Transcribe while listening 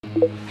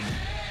I've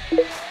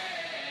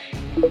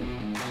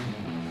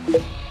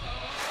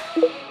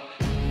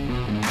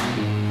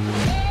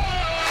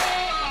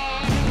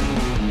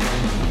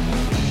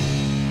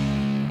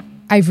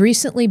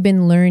recently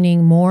been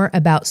learning more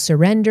about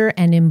surrender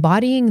and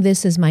embodying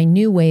this as my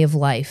new way of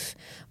life.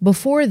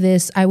 Before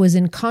this, I was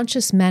in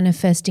conscious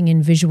manifesting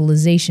and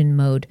visualization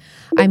mode.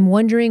 I'm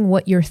wondering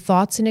what your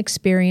thoughts and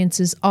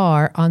experiences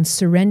are on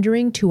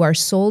surrendering to our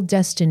soul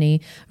destiny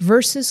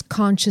versus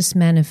conscious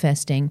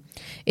manifesting.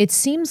 It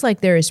seems like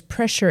there is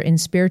pressure in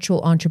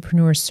spiritual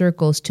entrepreneur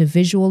circles to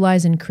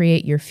visualize and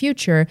create your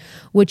future,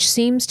 which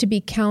seems to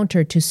be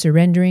counter to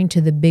surrendering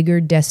to the bigger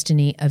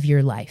destiny of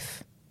your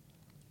life.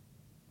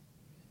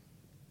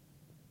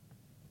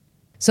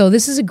 So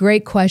this is a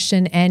great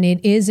question, and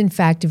it is, in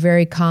fact,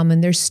 very common.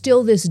 There's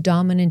still this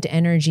dominant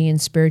energy in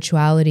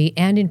spirituality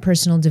and in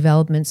personal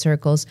development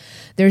circles.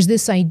 There's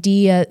this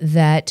idea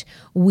that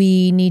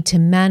we need to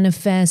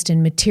manifest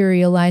and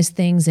materialize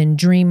things and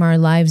dream our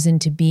lives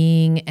into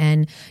being,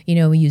 and,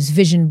 we use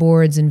vision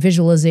boards and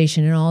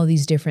visualization and all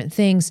these different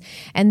things.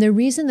 And the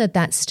reason that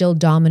that's still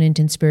dominant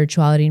in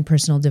spirituality and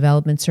personal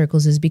development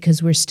circles is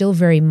because we're still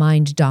very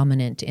mind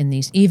dominant in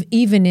these.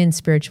 Even in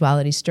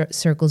spirituality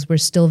circles, we're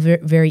still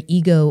very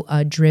ego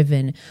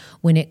driven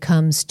when it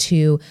comes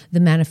to the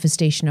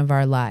manifestation of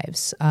our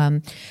lives.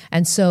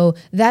 And so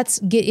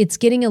it's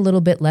getting a little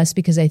bit less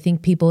because I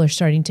think people are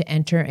starting to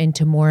enter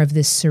into more of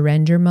this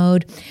surrender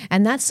mode.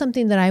 And that's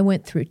something that I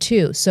went through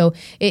too. So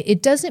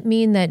it doesn't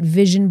mean that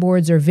vision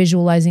boards or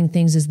visualizing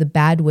things is the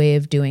bad way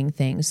of doing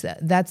things.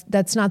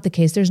 That's not the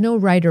case. There's no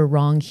right or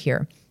wrong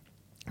here.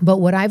 But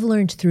what I've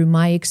learned through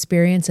my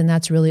experience, and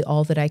that's really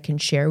all that I can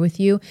share with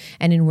you,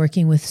 and in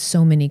working with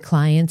so many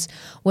clients,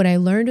 what I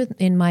learned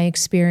in my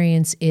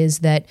experience is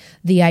that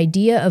the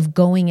idea of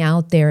going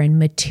out there and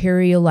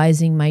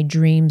materializing my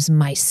dreams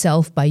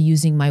myself by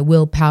using my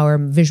willpower,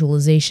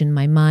 visualization,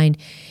 my mind,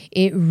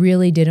 it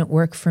really didn't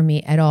work for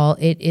me at all.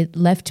 It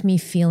left me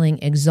feeling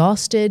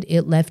exhausted.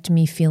 It left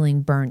me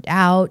feeling burnt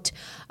out.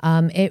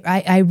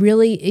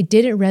 It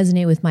didn't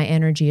resonate with my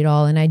energy at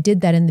all. And I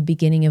did that in the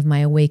beginning of my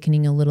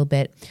awakening a little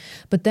bit.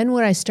 But then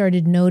what I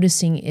started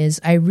noticing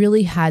is I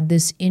really had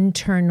this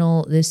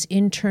internal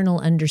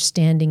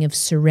understanding of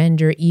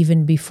surrender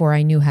even before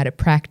I knew how to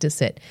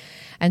practice it.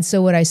 And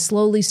so what I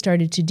slowly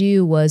started to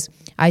do was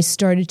I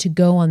started to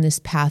go on this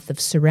path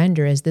of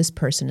surrender, as this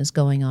person is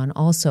going on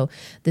also,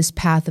 this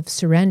path of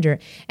surrender.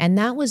 And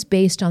that was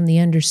based on the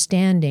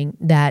understanding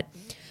that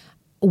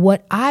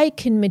what I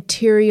can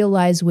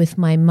materialize with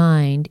my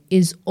mind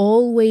is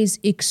always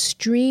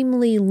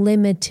extremely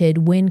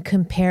limited when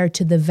compared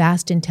to the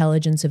vast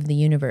intelligence of the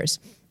universe.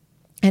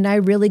 And I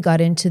really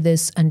got into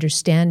this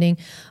understanding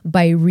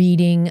by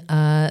reading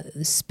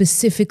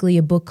specifically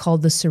a book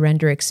called The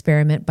Surrender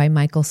Experiment by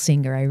Michael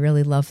Singer. I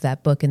really love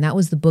that book. And that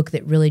was the book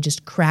that really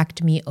just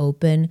cracked me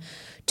open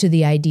to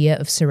the idea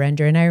of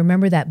surrender. And I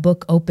remember that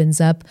book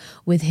opens up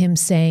with him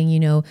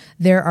saying,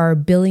 there are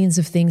billions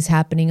of things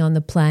happening on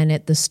the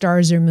planet. The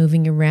stars are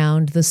moving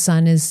around. The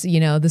sun is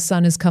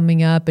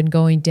coming up and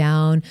going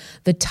down.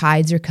 The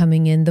tides are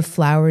coming in. The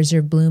flowers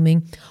are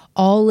blooming.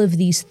 All of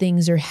these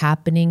things are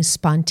happening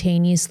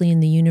spontaneously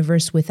in the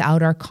universe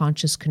without our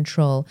conscious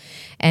control.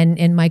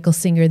 And Michael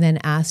Singer then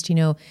asked,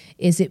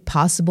 is it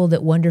possible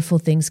that wonderful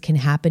things can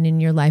happen in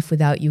your life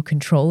without you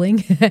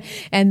controlling?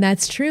 And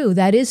that's true.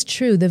 That is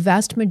true. The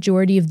vast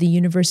majority of the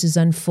universe is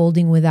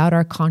unfolding without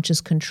our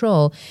conscious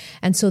control.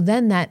 And so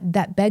then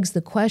that begs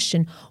the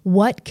question,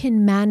 what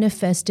can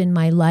manifest in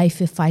my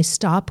life if I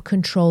stop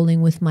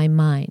controlling with my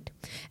mind?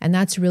 And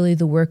that's really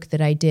the work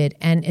that I did.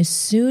 And as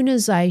soon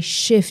as I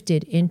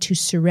shifted into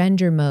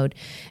surrender mode,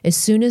 as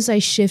soon as I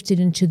shifted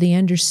into the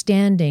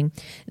understanding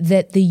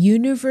that the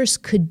universe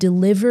could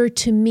deliver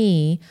to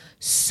me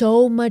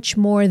so much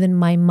more than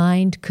my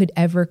mind could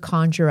ever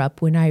conjure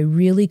up, when I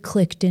really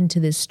clicked into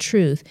this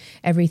truth,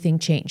 everything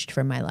changed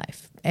for my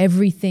life.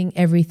 Everything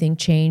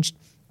changed.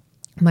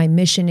 My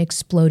mission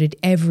exploded.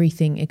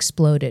 Everything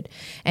exploded.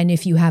 And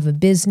if you have a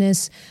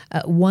business,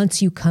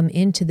 once you come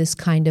into this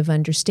kind of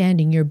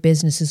understanding, your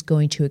business is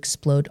going to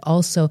explode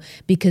also,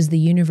 because the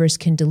universe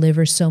can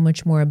deliver so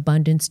much more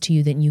abundance to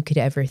you than you could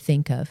ever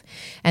think of.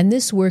 And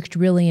this worked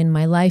really in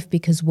my life,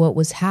 because what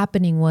was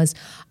happening was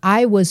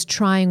I was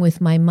trying with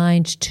my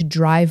mind to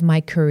drive my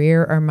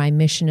career or my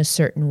mission a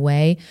certain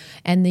way.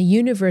 And the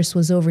universe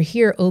was over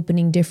here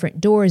opening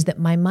different doors that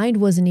my mind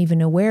wasn't even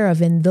aware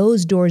of. And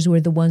those doors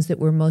were the ones that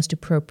were most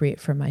appropriate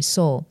for my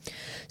soul.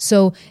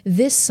 So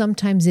this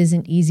sometimes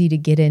isn't easy to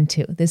get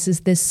into. This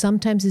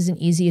sometimes isn't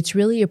easy. It's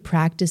really a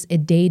practice, a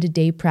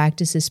day-to-day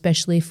practice,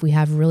 especially if we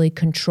have really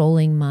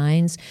controlling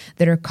minds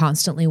that are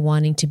constantly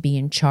wanting to be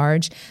in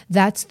charge.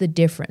 That's the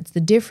difference.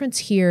 The difference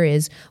here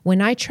is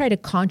when I try to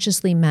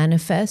consciously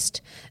manifest,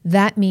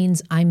 that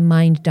means I'm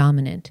mind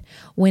dominant.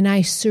 When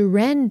I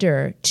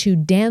surrender to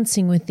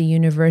dancing with the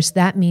universe,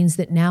 that means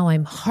that now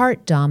I'm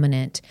heart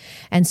dominant.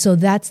 And so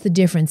that's the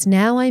difference.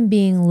 Now I'm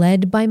being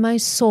led by my my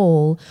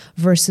soul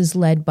versus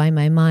led by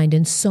my mind.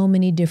 And so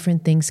many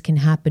different things can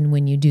happen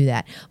when you do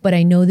that. But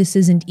I know this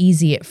isn't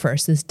easy at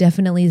first. This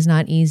definitely is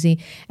not easy.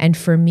 And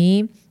for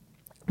me,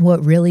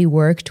 what really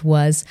worked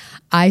was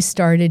I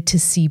started to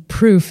see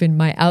proof in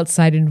my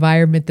outside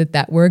environment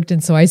that worked.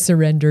 And so I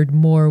surrendered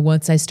more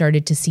once I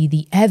started to see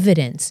the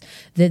evidence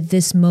that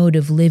this mode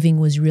of living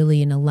was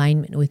really in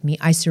alignment with me.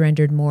 I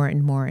surrendered more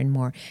and more and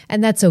more.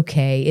 And that's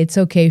okay. It's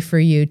okay for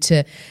you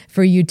to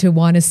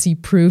want to see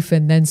proof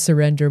and then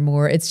surrender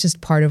more. It's just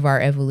part of our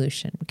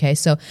evolution. Okay.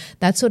 So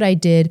that's what I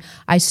did.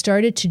 I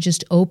started to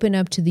just open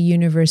up to the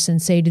universe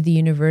and say to the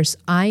universe,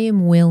 I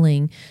am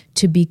willing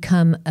to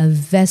become a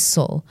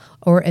vessel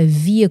or a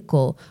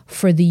vehicle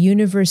for the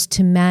universe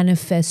to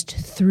manifest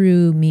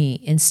through me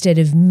instead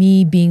of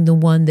me being the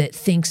one that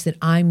thinks that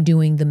I'm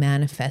doing the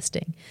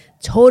manifesting.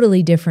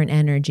 Totally different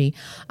energy.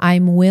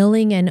 I'm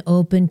willing and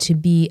open to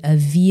be a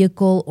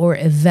vehicle or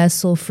a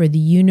vessel for the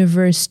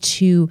universe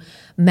to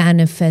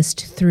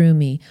manifest through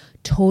me.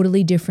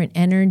 Totally different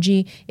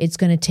energy. It's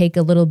going to take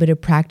a little bit of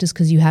practice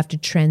because you have to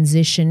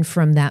transition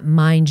from that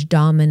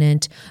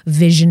mind-dominant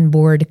vision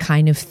board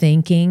kind of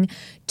thinking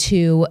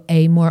to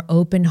a more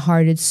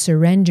open-hearted,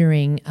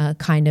 surrendering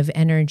kind of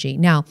energy.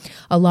 Now,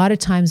 a lot of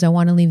times I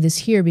want to leave this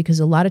here because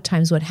a lot of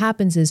times what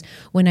happens is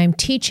when I'm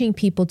teaching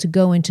people to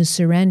go into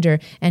surrender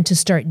and to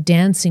start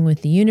dancing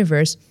with the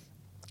universe,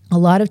 a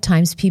lot of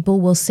times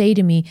people will say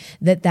to me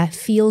that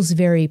feels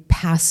very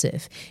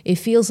passive. It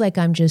feels like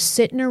I'm just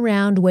sitting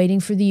around waiting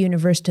for the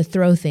universe to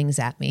throw things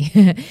at me.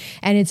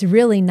 And it's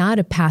really not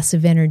a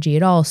passive energy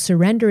at all.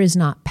 Surrender is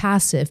not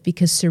passive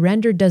because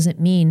surrender doesn't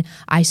mean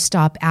I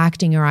stop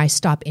acting or I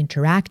stop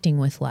interacting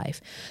with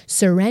life.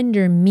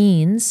 Surrender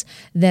means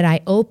that I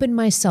open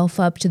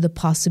myself up to the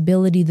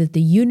possibility that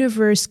the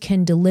universe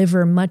can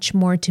deliver much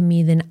more to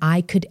me than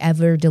I could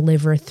ever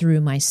deliver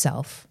through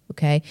myself.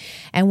 Okay.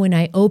 And when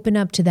I open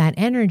up to that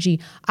energy,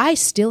 I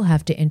still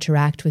have to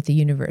interact with the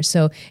universe.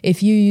 So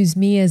if you use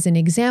me as an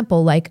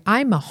example, like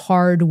I'm a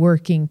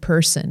hardworking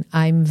person.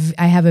 I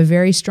have a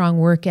very strong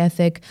work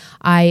ethic.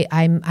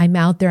 I'm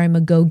out there. I'm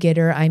a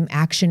go-getter. I'm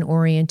action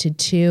oriented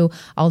too,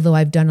 although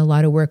I've done a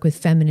lot of work with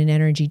feminine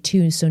energy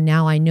too. So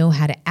now I know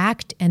how to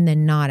act and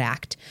then not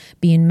act,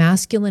 being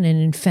masculine and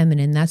in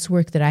feminine. That's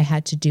work that I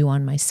had to do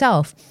on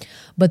myself.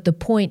 But the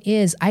point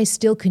is, I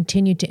still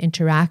continue to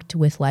interact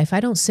with life. I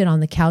don't sit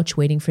on the couch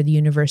waiting for the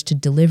universe to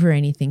deliver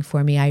anything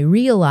for me. I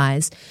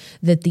realize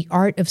that the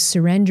art of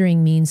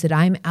surrendering means that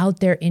I'm out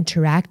there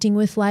interacting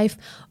with life,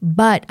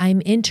 but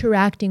I'm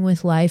interacting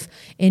with life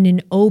in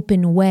an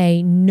open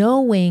way,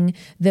 knowing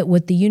that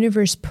what the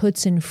universe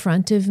puts in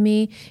front of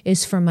me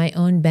is for my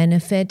own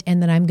benefit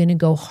and that I'm going to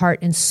go heart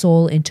and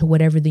soul into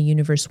whatever the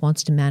universe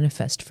wants to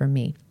manifest for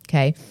me.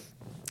 Okay.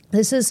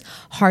 This is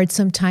hard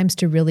sometimes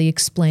to really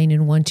explain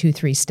in 1, 2,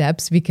 3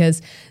 steps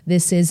because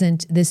this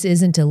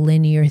isn't a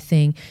linear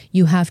thing.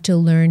 You have to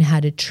learn how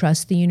to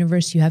trust the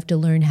universe. You have to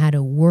learn how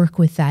to work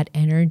with that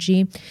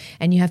energy,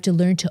 and you have to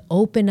learn to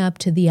open up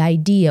to the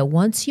idea.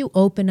 Once you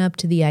open up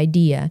to the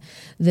idea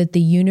that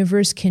the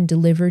universe can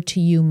deliver to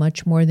you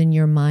much more than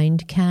your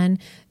mind can,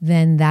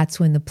 then that's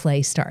when the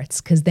play starts,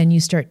 because then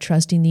you start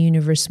trusting the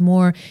universe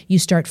more. You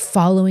start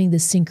following the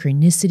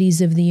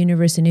synchronicities of the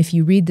universe. And if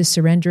you read the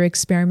Surrender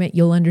Experiment,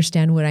 you'll understand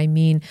what I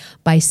mean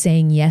by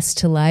saying yes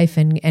to life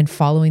and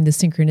following the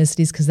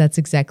synchronicities, because that's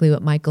exactly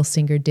what Michael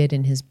Singer did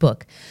in his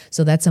book.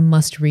 So that's a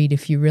must read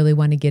if you really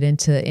want to get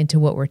into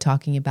what we're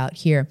talking about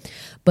here.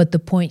 But the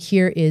point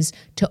here is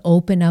to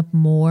open up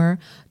more,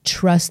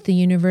 trust the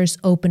universe,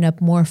 open up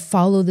more,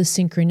 follow the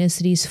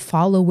synchronicities,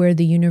 follow where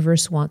the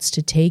universe wants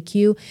to take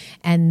you,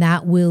 and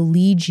that will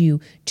lead you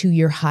to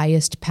your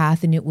highest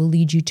path, and it will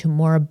lead you to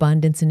more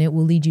abundance, and it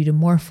will lead you to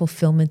more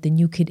fulfillment than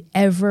you could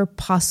ever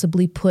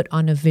possibly put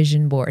on a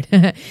vision board.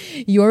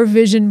 Your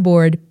vision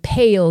board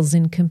pales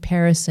in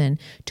comparison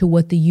to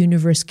what the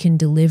universe can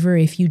deliver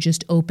if you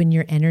just open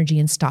your energy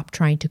and stop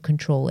trying to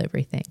control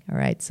everything. All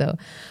right. So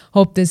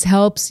hope this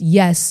helps.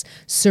 Yes,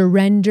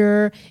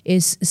 surrender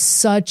is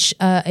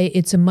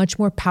it's a much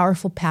more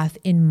powerful path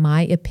in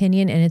my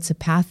opinion. And it's a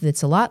path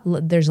that's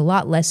there's a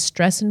lot less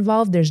stress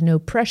involved. There's no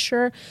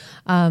pressure.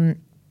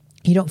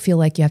 You don't feel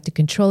like you have to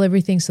control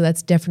everything. So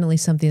that's definitely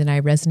something that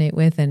I resonate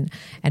with. And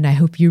I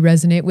hope you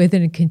resonate with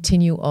it and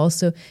continue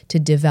also to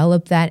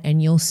develop that.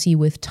 And you'll see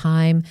with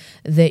time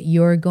that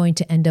you're going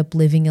to end up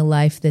living a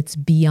life that's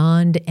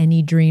beyond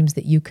any dreams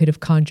that you could have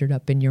conjured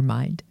up in your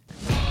mind.